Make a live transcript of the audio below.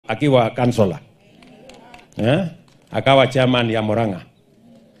akiwa kansula. Akawa chairman ya Murang'a.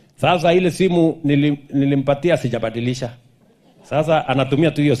 Sasa ile simu nilimpatia sijabadilisha. Sasa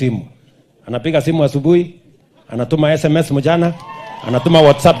anatumia tu hiyo simu. Anapiga simu asubuhi, anatuma SMS mchana, anatuma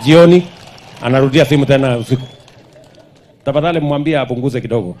WhatsApp jioni, anarudia simu tena usiku. Tafadhali mwambie apunguze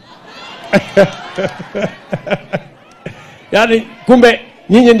kidogo. Yaani kumbe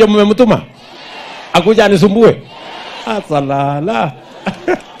nyinyi ndio mmemtuma akuja anisumbue. Asalala.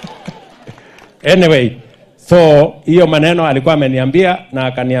 Anyway, so hiyo maneno alikuwa ameniambia na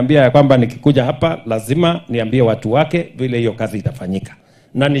akaniambia ya kwamba nikikuja hapa lazima niambie watu wake vile hiyo kazi itafanyika.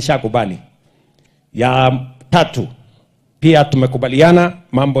 Na nishakubali. Ya tatu, pia tumekubaliana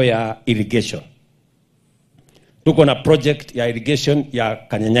mambo ya irrigation. Tuko na project ya irrigation ya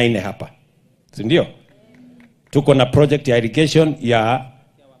Kanyanyaine hapa. Si ndio? Tuko na project ya irrigation ya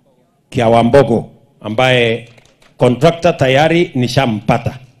Kiawambogo ambaye contractor tayari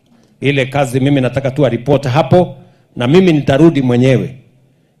nishampata. Ile kazi mimi nataka tu report hapo na mimi nitarudi mwenyewe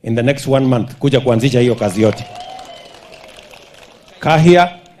in the next 1 month kuja kuanzisha hiyo kazi yote.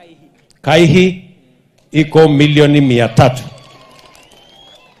 Kaihi iko milioni 300.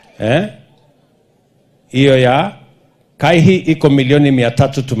 Hiyo ya Kaihi iko milioni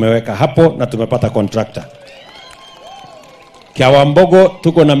 300 tumeweka hapo na tumepata contractor. Kiawambogo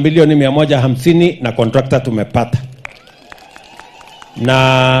tuko na milioni 150 na contractor tumepata.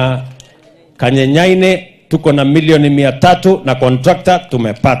 Na Kanyanyaine tuko na milioni 300 na contractor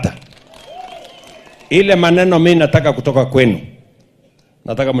tumepata. Ile maneno mimi nataka kutoka kwenu.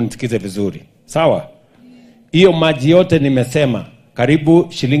 Nataka mnisikize vizuri. Sawa? Hiyo maji yote nimesema karibu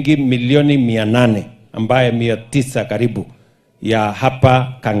shilingi milioni 800 ambaye 900 karibu ya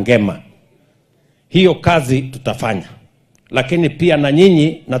hapa Kangema. Hiyo kazi tutafanya. Lakini pia na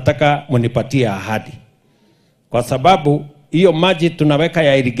nyinyi nataka mnipatie ahadi. Kwa sababu hiyo maji tunaweka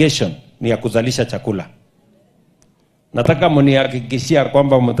ya irrigation ni ya kuzalisha chakula. Nataka mnihakikishia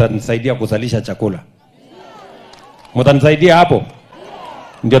kwamba mtanisaidia kuzalisha chakula. Mtanisaidia hapo?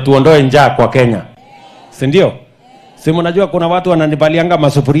 Ndio tuondoe njaa kwa Kenya. Si ndio? Si mnajua kuna watu wananibalianga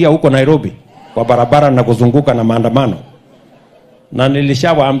masufuria huko Nairobi kwa barabara na kuzunguka na maandamano. Na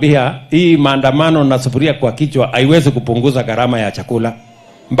nilishawaambia hii maandamano na sufuria kwa kichwa haiwezi kupunguza gharama ya chakula.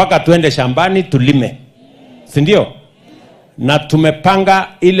 Mpaka tuende shambani tulime. Si ndio? Na tumepanga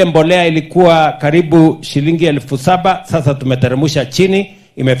ile mbolea ilikuwa karibu shilingi 7,000, sasa tumeteremsha chini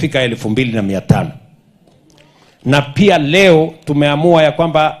imefika 2,500. Na pia leo tumeamua ya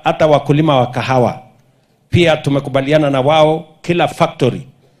kwamba hata wakulima wa kahawa pia tumekubaliana na wao kila factory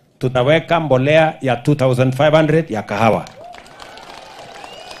tutaweka mbolea ya 2,500 ya kahawa.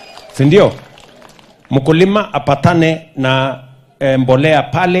 Si ndio? Mkulima apatane na mbolea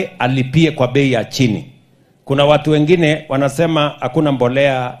pale alipie kwa bei ya chini. Kuna watu wengine wanasema hakuna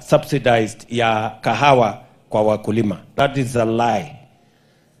mbolea subsidized ya kahawa kwa wakulima. That is a lie.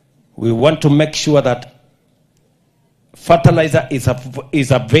 We want to make sure that fertilizer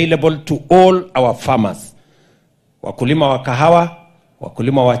is available to all our farmers. Wakulima wa kahawa,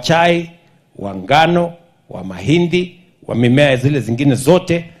 wakulima wa chai, wa ngano, wa mahindi, wa mimea zile zingine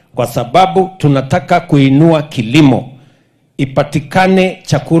zote, kwa sababu tunataka kuinua kilimo, ipatikane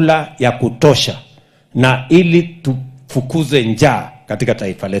chakula ya kutosha na ili tufukuze njaa katika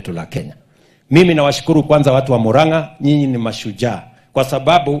taifa letu la Kenya. Mimi nawashukuru kwanza watu wa Murang'a, nyinyi ni mashujaa kwa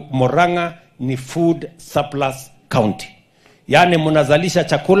sababu Murang'a ni food surplus county. Yaani mnazalisha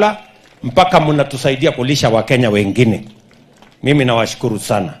chakula mpaka mnatusaidia kulisha Wakenya wengine. Mimi nawashukuru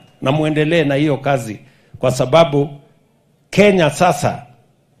sana. Na muendelee na hiyo kazi kwa sababu Kenya sasa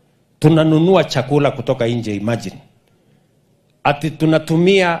tunanunua chakula kutoka nje. Imagine. Ati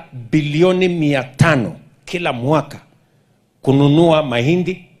tunatumia bilioni 500 kila mwaka kununua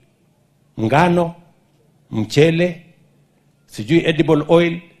mahindi, ngano, mchele, sijui edible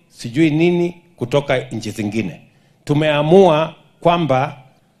oil, sijui nini kutoka nchi zingine. Tumeamua kwamba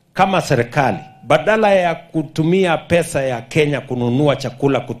kama serikali badala ya kutumia pesa ya Kenya kununua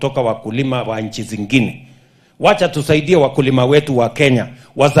chakula kutoka wakulima wa nchi zingine, wacha tusaidie wakulima wetu wa Kenya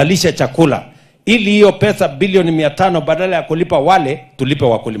wazalishe chakula ili hiyo pesa bilioni 500 badala ya kulipa wale tulipe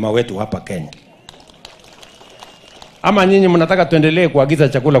wakulima wetu hapa Kenya. Ama nyinyi mnataka tuendelee kuagiza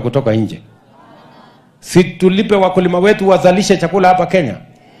chakula kutoka nje? Si tulipe wakulima wetu wazalishe chakula hapa Kenya.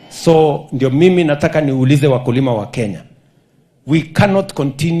 So ndio mimi nataka niulize wakulima wa Kenya. We cannot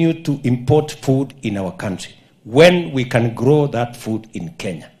continue to import food in our country when we can grow that food in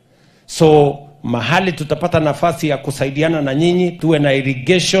Kenya. So mahali tutapata nafasi ya kusaidiana na nyinyi, tuwe na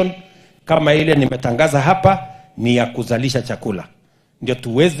irrigation kama ile nimetangaza hapa, ni ya kuzalisha chakula. Ndio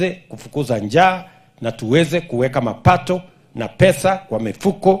tuweze kufukuza njaa na tuweze kuweka mapato na pesa kwa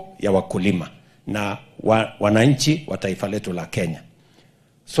mifuko ya wakulima na wananchi wa taifa letu la Kenya.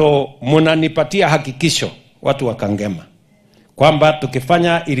 So munanipatia hakikisho watu wa Kangema kwamba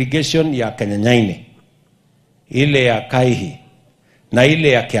tukifanya irrigation ya Kenyanyaine, ile ya Kaihi na ile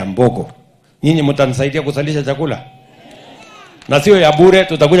ya Kiambogo, nyinyi mtanisaidia kusalisha chakula? Na sio ya bure,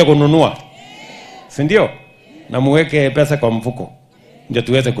 tutakuja kununua, si ndio? Na muweke pesa kwa mfuko ndio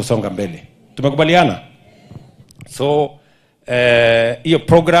tuweze kusonga mbele. Tumekubaliana? So hiyo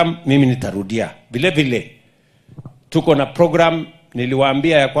program mimi nitarudia. Vile vile tuko na program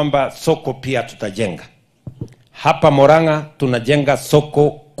niliwaambia ya kwamba soko pia tutajenga. Hapa Murang'a tunajenga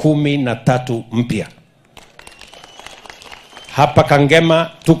soko 13 mpya. Hapa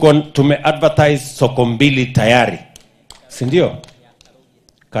Kangema tumeadvertise soko 2 tayari, si ndio?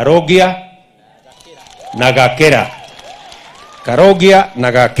 Karogia na Gakera. Karogia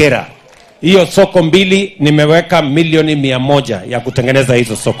na Gakera. Hiyo soko 2 nimeweka milioni 100 ya kutengeneza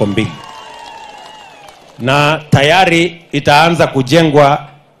hizo soko 2. Na tayari itaanza kujengwa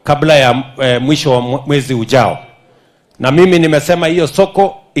kabla ya mwisho wa mwezi ujao. Na mimi nimesema hiyo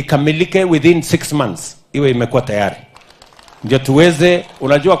soko ikamilike within 6 months. Iwe imekuwa tayari. Ndio tuweze,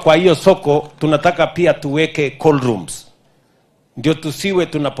 unajua kwa hiyo soko tunataka pia tuweke cold rooms. Ndio tusiwe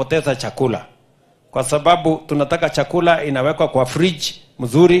tunapoteza chakula. Kwa sababu tunataka chakula inawekwa kwa fridge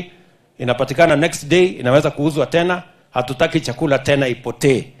mzuri, inapatikana next day, inaweza kuuzwa tena. Hatutaki chakula tena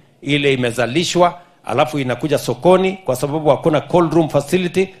ipotee. Ile imezalishwa alafu inakuja sokoni, kwa sababu hakuna cold room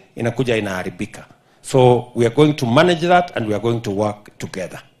facility, inakuja inaharibika. So we are going to manage that and we are going to work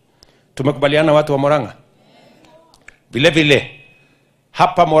together. Tumekubaliana watu wa Murang'a? Vile vile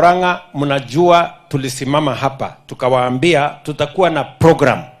hapa Murang'a mnajua tulisimama hapa tukawaambia tutakuwa na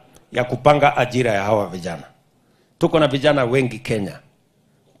program ya kupanga ajira ya hawa vijana. Tuko na vijana wengi Kenya.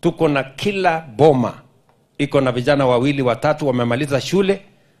 Tuko na kila boma iko na vijana 2 3 wamemaliza shule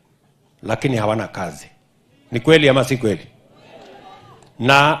lakini hawana kazi. Ni kweli ama si kweli?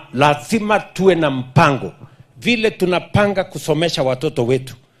 Na lazima tuwe na mpango. Vile tunapanga kusomesha watoto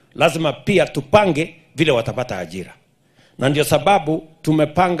wetu, lazima pia tupange vile watapata ajira. Na ndio sababu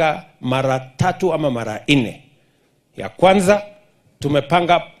tumepanga mara 3 ama mara 4. Ya kwanza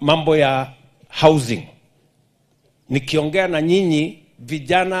tumepanga mambo ya housing. Nikiongea na nyinyi,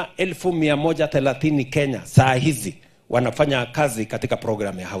 vijana 1130 Kenya saa hizi wanafanya kazi katika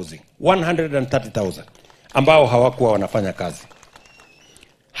program ya housing. 130,000 ambao hawakuwa wanafanya kazi.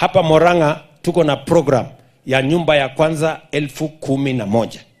 Hapa Murang'a tuko na program ya nyumba ya kwanza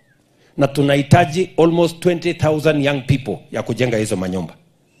 11,000. Na tunahitaji almost 20,000 young people ya kujenga hizo manyumba.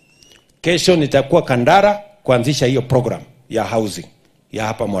 Kesho nitakuwa Kandara kuanzisha hiyo program ya housing ya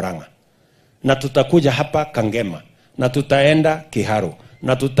hapa Murang'a. Na tutakuja hapa Kangema, na tutaenda Kiharu,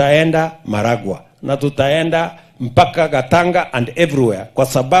 na tutaenda Maragwa, na tutaenda mpaka Gatanga and everywhere, kwa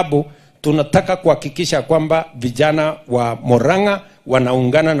sababu tunataka kuhakikisha kwamba vijana wa Murang'a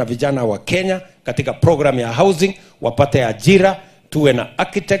wanaungana na vijana wa Kenya katika program ya housing, wapate ajira. Tuwe na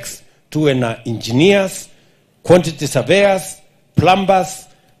architects, tuwe na engineers, quantity surveyors, plumbers,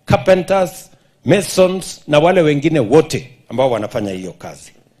 carpenters, masons na wale wengine wote ambao wanafanya hiyo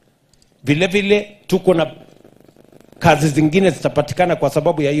kazi. Vile vile tuko na kazi zingine zitapatikana kwa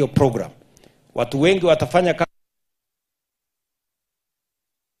sababu ya hiyo program. Watu wengi watafanya kazi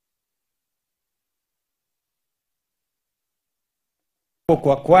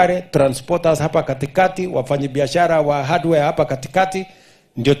kwa Kware, transporters hapa katikati, wafanyabiashara wa hardware hapa katikati,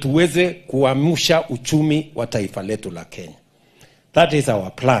 ndio tuweze kuamsha uchumi wa taifa letu la Kenya. That is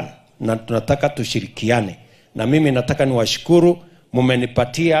our plan. Na tunataka tushirikiane. Na mimi nataka niwashukuru,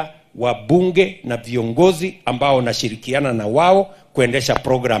 mumenipatia wabunge na viongozi ambao nashirikiana na wao kuendesha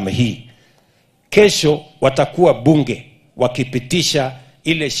program hii. Kesho watakuwa bunge wakipitisha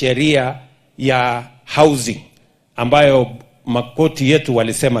ile sheria ya housing ambayo makoti yetu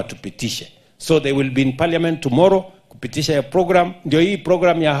walisema tupitishe. So they will be in parliament tomorrow kupitisha ya program. Ndio hii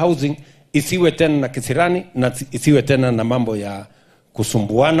program ya housing isiwe tena na kisirani, na isiwe tena na mambo ya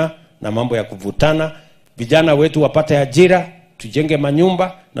kusumbuana na mambo ya kuvutana. Vijana wetu wapate ajira, tujenge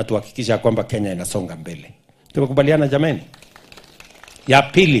manyumba na tuhakikisha kwamba Kenya inasonga mbele. Tumekubaliana jamani? Ya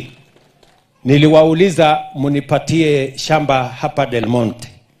pili, niliwauliza munipatie shamba hapa Del Monte.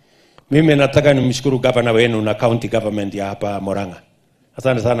 Mimi nataka nimshukuru governor wenu na county government ya hapa Murang'a.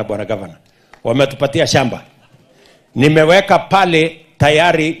 Asante sana bwana governor. Wametupatia shamba. Nimeweka pale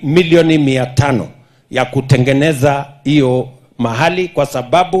tayari milioni 500 ya kutengeneza hiyo mahali, kwa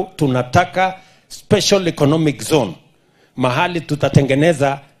sababu tunataka special economic zone. Mahali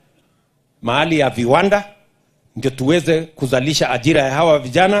tutatengeneza mahali ya viwanda, ndio tuweze kuzalisha ajira ya hawa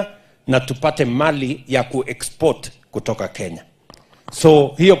vijana na tupate mali ya kuexport kutoka Kenya.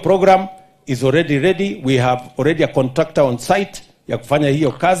 So hiyo program is already ready. We have already a contractor on site ya kufanya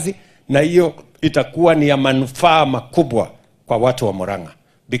hiyo kazi, na hiyo itakuwa ni ya manufaa makubwa kwa watu wa Murang'a,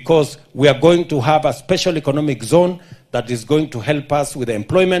 because we are going to have a special economic zone that is going to help us with the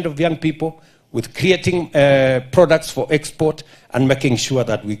employment of young people, with creating products for export and making sure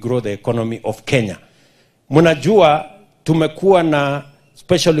that we grow the economy of Kenya. Mnajua tumekuwa na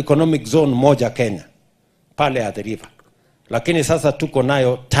special economic zone moja Kenya pale at the river, lakini sasa tuko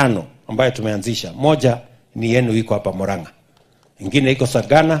nayo 5 ambayo tumeanzisha. Moja ni yenu iko hapa Murang'a, ingine iko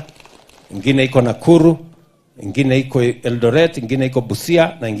Sagana, ingine iko Nakuru, ingine iko Eldoret, ingine iko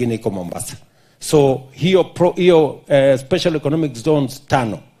Busia, na ingine iko Mombasa. So hiyo special economic zones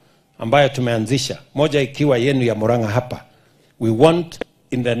 5 ambayo tumeanzisha, moja ikiwa yenu ya Murang'a hapa, we want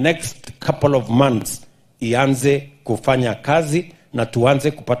in the next couple of months ianze kufanya kazi na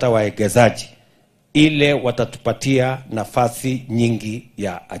tuanze kupata waegezaji ile watatupatia nafasi nyingi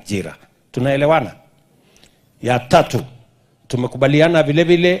ya ajira. Tunaelewana? Ya 3, tumekubaliana vile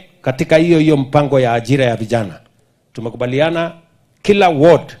vile katika hiyo mpango ya ajira ya vijana, tumekubaliana kila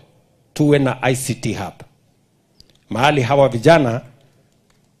ward tuwe na ICT hub. Mahali hawa vijana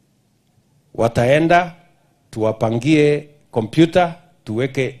wataenda, tuwapangie kompyuta,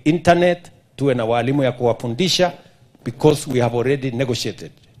 tuweke internet, tuwe na walimu ya kuwafundisha, because we have already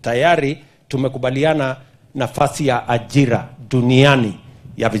negotiated. Tayari tumekubaliana nafasi ya ajira duniani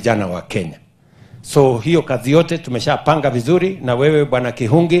ya vijana wa Kenya. So hiyo kazi yote tumeshapanga vizuri, na wewe bwana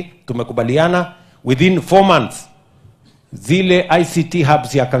Kihungi tumekubaliana within 4 months zile ICT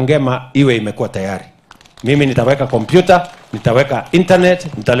hubs ya Kangema iwe imekuwa tayari. Mimi nitaweka kompyuta, nitaweka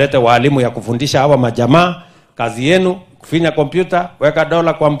internet, nitaleta walimu ya kufundisha hawa majamaa. Kazi yenu kufinya kompyuta, weka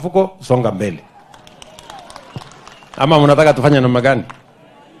dola kwa mfuko, songa mbele. Ama mnataka tufanye namna gani?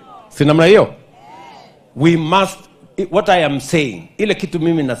 Si namna hiyo? We must, what I am saying, ile kitu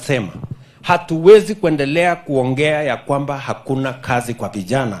mimi nasema, hatuwezi kuendelea kuongea ya kwamba hakuna kazi kwa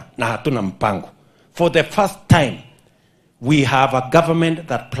vijana na hatuna mpango. For the first time, we have a government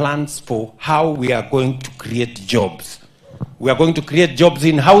that plans for how we are going to create jobs. We are going to create jobs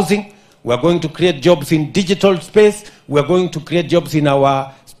in housing. We are going to create jobs in digital space. We are going to create jobs in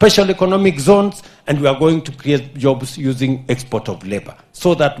our special economic zones. And we are going to create jobs using export of labor,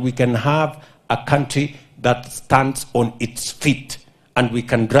 so that we can have a country that stands on its feet and we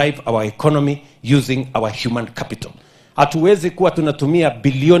can drive our economy using our human capital. Hatuwezi kuwa tunatumia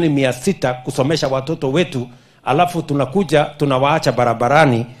bilioni 600 kusomesha watoto wetu, alafu tunakuja tunawaacha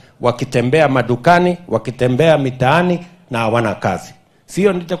barabarani wakitembea madukani, wakitembea mitaani na hawana kazi.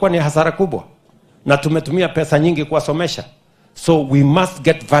 Sio itakuwa ni hasara kubwa, na tumetumia pesa nyingi kuwasomesha. So we must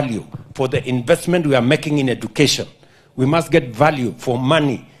get value for the investment we are making in education. We must get value for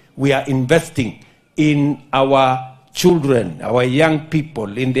money we are investing in our children, our young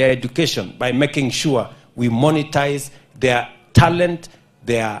people, in their education, by making sure we monetize their talent,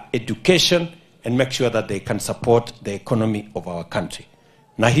 their education, and make sure that they can support the economy of our country.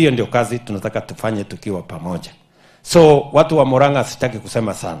 Na hiyo ndio kazi tunataka tufanye tukiwa pamoja. So watu wa Murang'a sitaki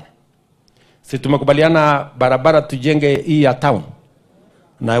kusema sana. Si tumekubaliana barabara tujenge hii ya town,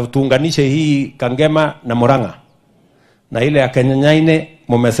 na tuunganishe hii Kangema na Murang'a, na ile ya Kenyatta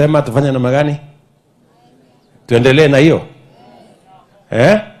mumesema tufanye namna gani? Tuendelee na hiyo?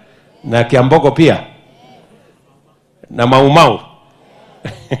 Na Kiambogo pia na Maumau.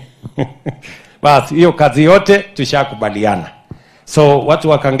 Basi hiyo kazi yote tushakubaliana. So watu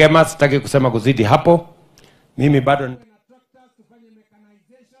wa Kangema sitaki kusema kuzidi hapo. Mimi bado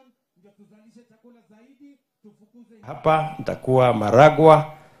hapa nitakuwa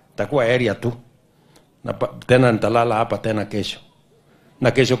Maragwa, nitakuwa area tu. Na tena nitalala hapa tena kesho.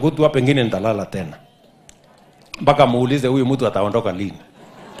 Na kesho kutwa pengine nitalala tena. Mpaka muulize huyu mtu ataondoka lini.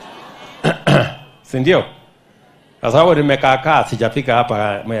 Si ndio? Kwa sababu nimekaa sijafika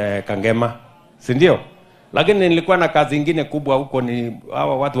hapa Kangema. Si ndio? Lakini nilikuwa na kazi nyingine kubwa huko, ni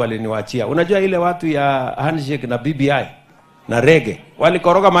hawa watu waliniwaachia. Unajua ile watu ya handshake na BBI na rege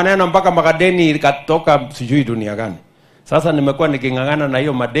walikoroga maneno mpaka makadeni ikatoka sijui dunia gani. Sasa nimekuwa nikingangana na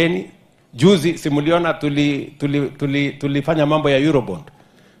hiyo madeni. Juzi simuliona tulifanya mambo ya Eurobond.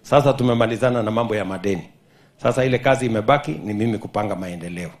 Sasa tumemalizana na mambo ya madeni. Sasa ile kazi imebaki ni mimi kupanga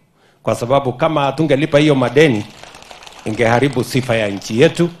maendeleo. Kwa sababu kama hatungelipa hiyo madeni, ingeharibu sifa ya nchi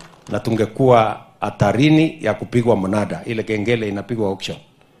yetu na tungekuwa hatarini ya kupigwa mnada. Ile kengele inapigwa auction.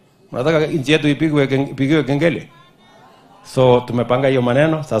 Unataka nchi yetu ipigwe kengele? So tumepanga hiyo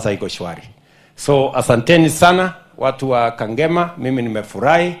maneno, sasa iko shwari. So asanteni sana watu wa Kangema, mimi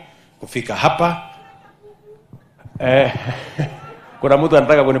nimefurahi kufika hapa. Kuna mtu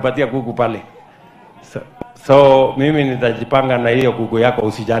anataka kunipatia kuku pale. So mimi nitajipanga na hiyo kuku yako,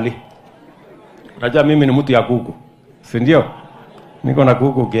 usijali. Unajua mimi ni mtu ya kuku, si ndio? Niko na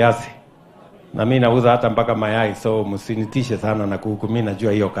kuku kiasi, na mimi nauza hata mpaka mayai, so msinitishe sana na kuku. Mimi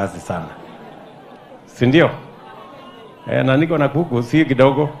najua hiyo kazi sana, si ndio? Na niko na kuku si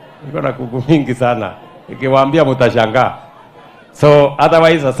kidogo, niko na kuku mingi sana, ikiwaambia mtashangaa. So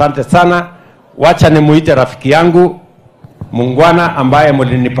otherwise, asante sana. Wacha nimuite rafiki yangu mungwana ambaye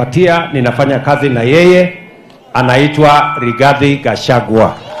mlinipatia, ninafanya kazi na yeye, anaitwa Rigathi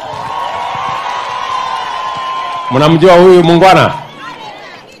Gachagua. Mnamjua huyu mungwana?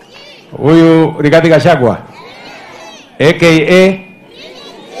 Huyu Rigathi Gachagua aka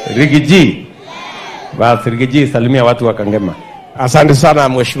Rigiji. Basi Rigiji, salimia watu wa Kangema. Asante sana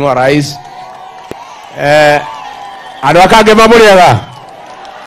Mheshimiwa Rais. Andu akangema muriega.